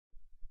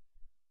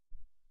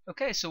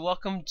Okay, so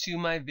welcome to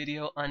my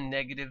video on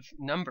negative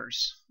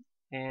numbers.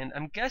 And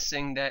I'm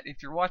guessing that if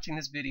you're watching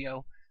this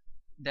video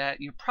that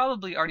you're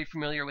probably already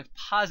familiar with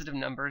positive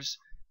numbers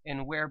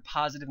and where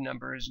positive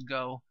numbers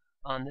go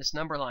on this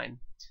number line.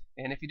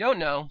 And if you don't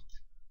know,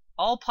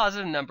 all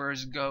positive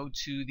numbers go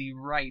to the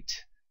right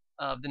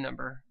of the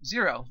number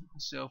 0.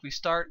 So if we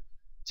start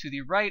to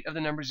the right of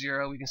the number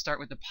 0, we can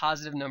start with the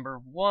positive number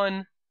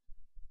 1,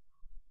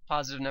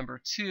 positive number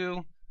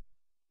 2,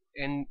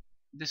 and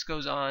this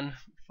goes on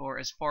for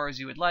as far as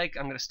you would like.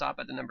 I'm going to stop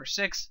at the number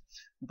 6,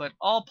 but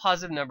all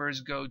positive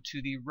numbers go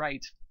to the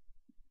right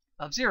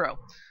of 0.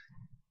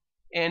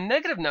 And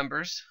negative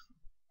numbers,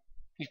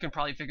 you can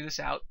probably figure this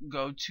out,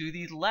 go to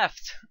the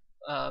left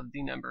of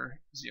the number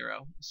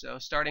 0. So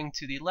starting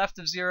to the left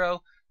of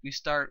 0, we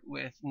start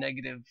with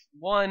negative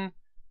 1,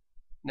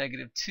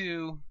 negative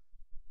 2,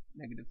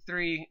 negative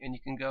 3, and you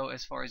can go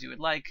as far as you would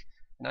like.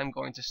 And I'm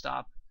going to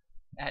stop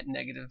at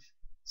negative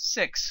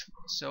 6.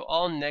 So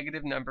all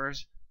negative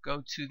numbers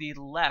go to the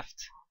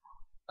left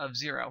of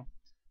 0.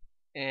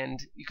 And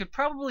you could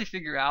probably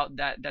figure out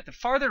that the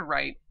farther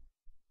right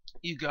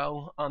you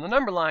go on the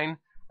number line,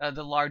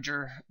 the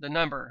larger the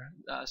number.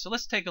 So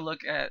let's take a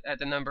look at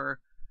the number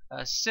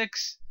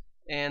 6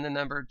 and the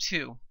number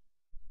 2.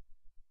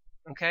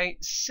 Okay,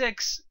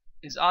 6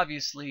 is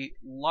obviously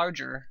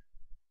larger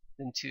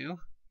than 2.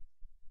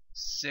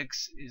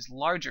 6 is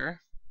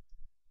larger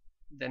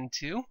than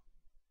 2.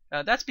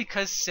 That's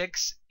because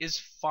 6 is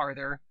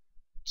farther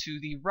to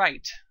the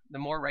right. The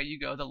more right you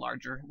go, the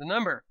larger the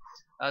number.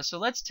 So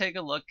let's take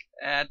a look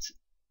at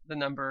the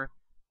number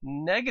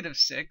negative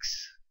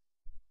 6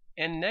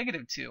 and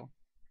negative 2.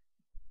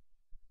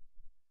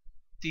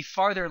 The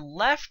farther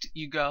left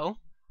you go,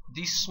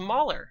 the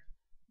smaller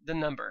the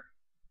number.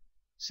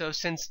 So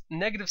since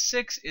negative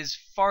 6 is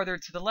farther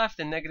to the left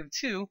than negative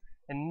 2,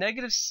 and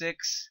negative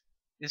 6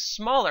 is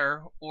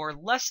smaller or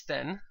less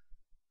than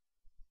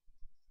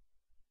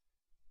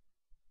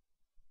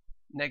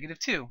negative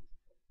 2.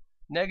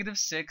 Negative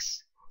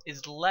 6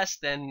 is less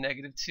than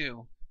negative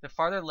 2. The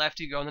farther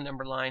left you go on the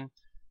number line,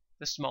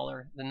 the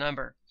smaller the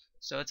number.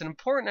 So it's an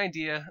important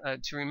idea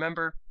to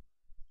remember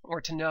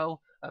or to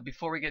know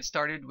before we get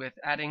started with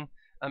adding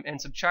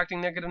and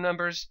subtracting negative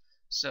numbers.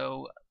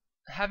 So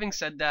having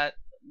said that,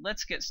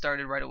 let's get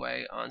started right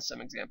away on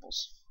some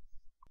examples.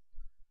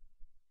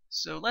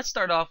 So let's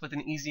start off with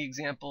an easy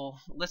example.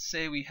 Let's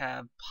say we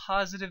have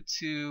positive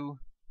 2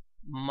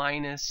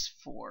 minus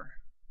 4.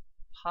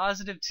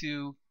 Positive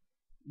 2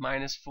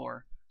 minus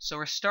 4. So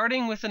we're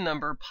starting with a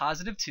number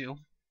positive 2,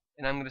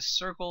 and I'm going to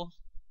circle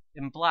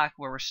in black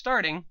where we're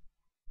starting.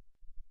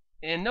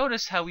 And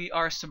notice how we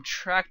are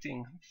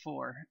subtracting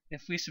 4.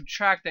 If we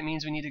subtract, that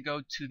means we need to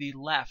go to the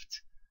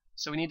left.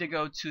 So we need to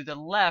go to the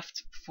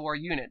left 4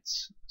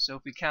 units. So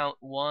if we count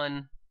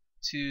 1,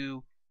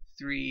 2,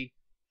 3,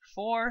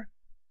 4,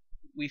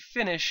 we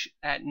finish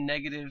at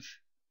negative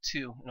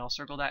 2. And I'll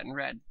circle that in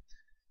red.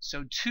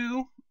 So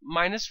 2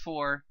 minus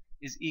 4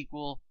 is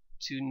equal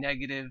to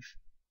negative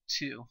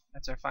 2.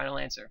 That's our final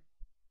answer.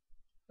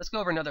 Let's go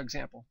over another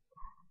example.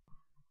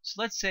 So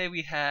let's say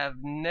we have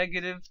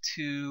negative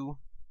 2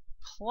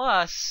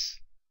 plus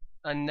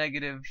a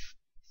negative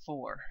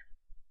 4.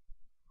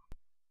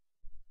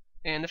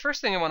 And the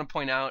first thing I want to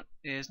point out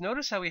is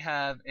notice how we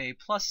have a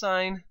plus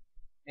sign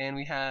and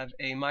we have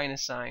a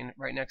minus sign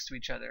right next to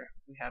each other.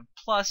 We have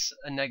plus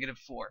a negative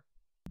 4.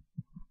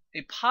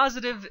 A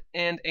positive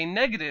and a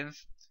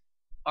negative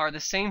are the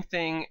same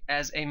thing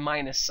as a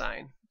minus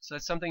sign. So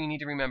that's something you need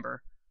to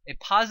remember. A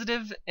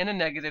positive and a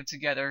negative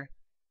together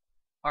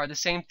are the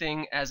same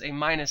thing as a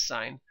minus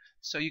sign.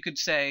 So you could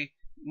say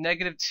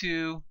negative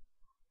 2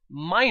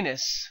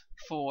 minus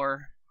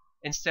 4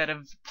 instead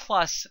of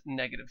plus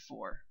negative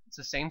 4. It's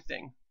the same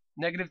thing.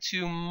 Negative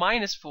 2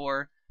 minus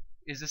 4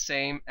 is the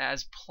same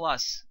as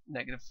plus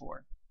negative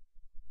 4.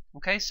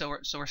 Okay, so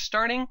we're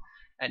starting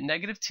at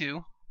negative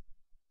 2.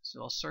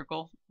 So I'll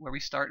circle where we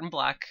start in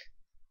black.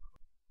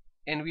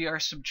 And we are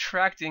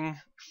subtracting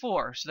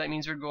 4. So that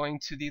means we're going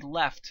to the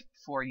left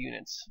 4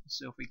 units.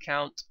 So if we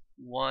count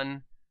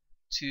 1,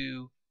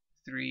 2,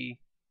 3,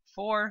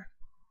 4,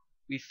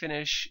 we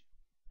finish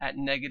at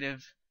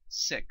negative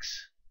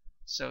 6.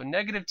 So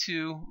negative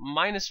 2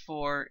 minus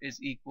 4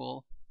 is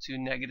equal to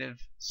negative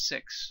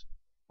 6.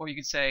 Or you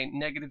could say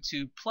negative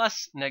 2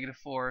 plus negative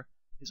 4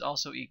 is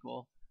also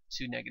equal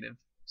to negative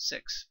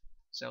 6.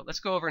 So let's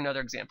go over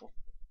another example.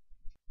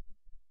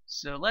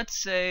 So let's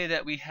say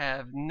that we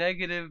have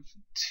negative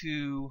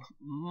 2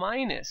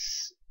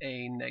 minus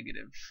a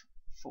negative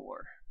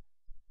 4.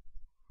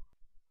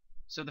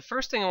 So the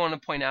first thing I want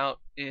to point out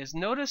is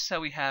notice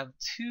how we have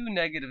 2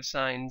 negative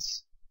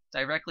signs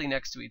directly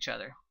next to each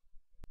other.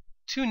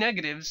 2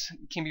 negatives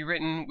can be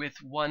written with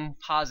 1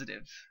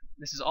 positive.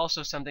 This is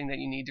also something that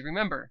you need to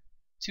remember.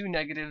 2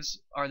 negatives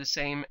are the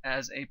same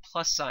as a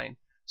plus sign.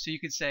 So you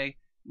could say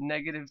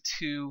negative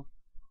 2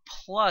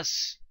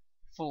 plus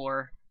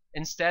 4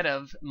 instead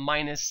of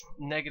minus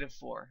negative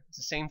 4. It's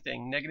the same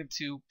thing. Negative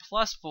 2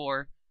 plus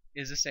 4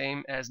 is the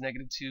same as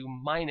negative 2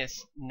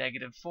 minus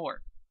negative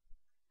 4.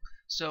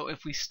 So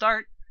if we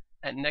start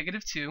at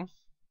 -2,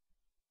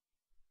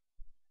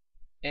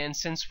 and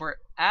since we're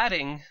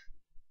adding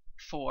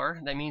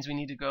 4, that means we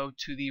need to go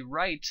to the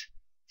right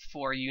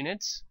 4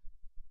 units.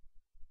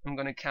 I'm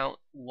going to count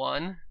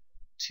 1,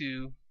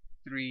 2,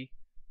 3,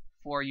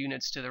 4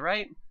 units to the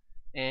right,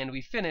 and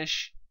we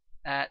finish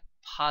at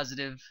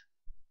 +2.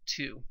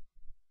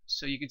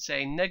 So you could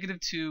say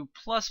 -2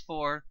 plus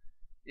 4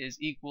 is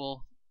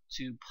equal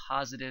to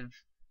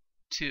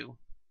 +2.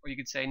 Or you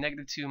could say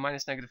 -2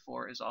 minus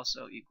 -4 is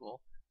also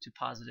equal to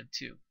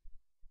 +2.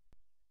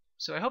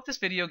 So I hope this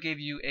video gave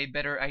you a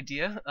better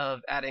idea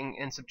of adding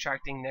and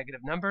subtracting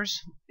negative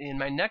numbers. In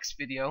my next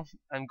video,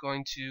 I'm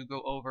going to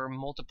go over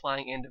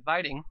multiplying and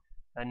dividing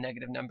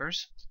negative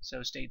numbers.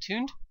 So stay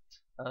tuned.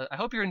 I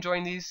hope you're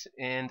enjoying these,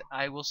 and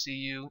I will see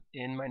you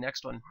in my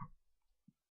next one.